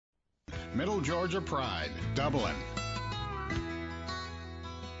Middle Georgia Pride, Dublin.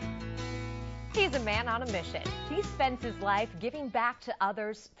 He's a man on a mission. He spends his life giving back to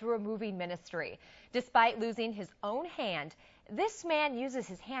others through a moving ministry. Despite losing his own hand, this man uses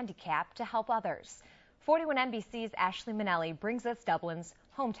his handicap to help others. 41 NBC's Ashley Minelli brings us Dublin's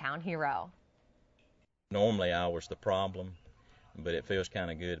hometown hero. Normally I was the problem, but it feels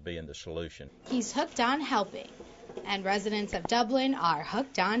kind of good being the solution. He's hooked on helping, and residents of Dublin are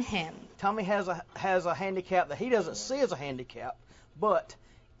hooked on him. Tommy has a handicap that he doesn't see as a handicap, but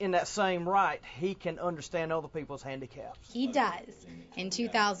in that same right, he can understand other people's handicaps. He does. In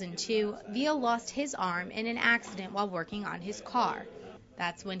 2002, Veal lost his arm in an accident while working on his car.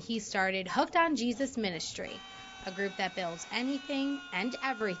 That's when he started Hooked on Jesus Ministry, a group that builds anything and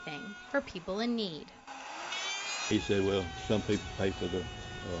everything for people in need. He said, well, some people pay for the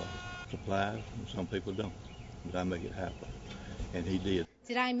supplies and some people don't, but I make it happen. And he did.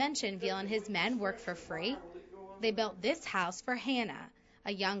 Did I mention Veal and his men work for free? They built this house for Hannah,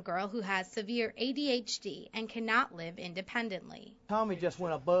 a young girl who has severe ADHD and cannot live independently. Tommy just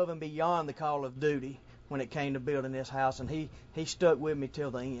went above and beyond the call of duty when it came to building this house, and he stuck with me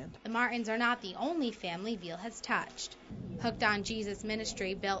till the end. The Martins are not the only family Veal has touched. Hooked on Jesus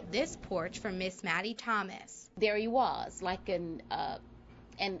Ministry built this porch for Miss Maddie Thomas. There he was, like a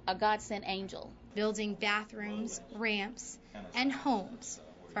God-sent angel. Building bathrooms, ramps, and homes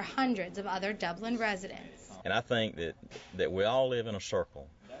for hundreds of other Dublin residents. And I think that we all live in a circle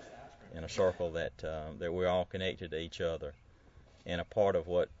that we're all connected to each other. And a part of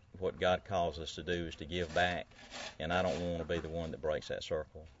what God calls us to do is to give back. And I don't want to be the one that breaks that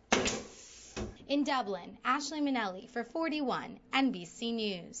circle. In Dublin, Ashley Minelli for 41 NBC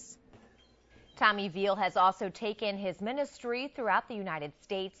News. Tommy Veal has also taken his ministry throughout the United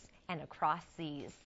States and across seas.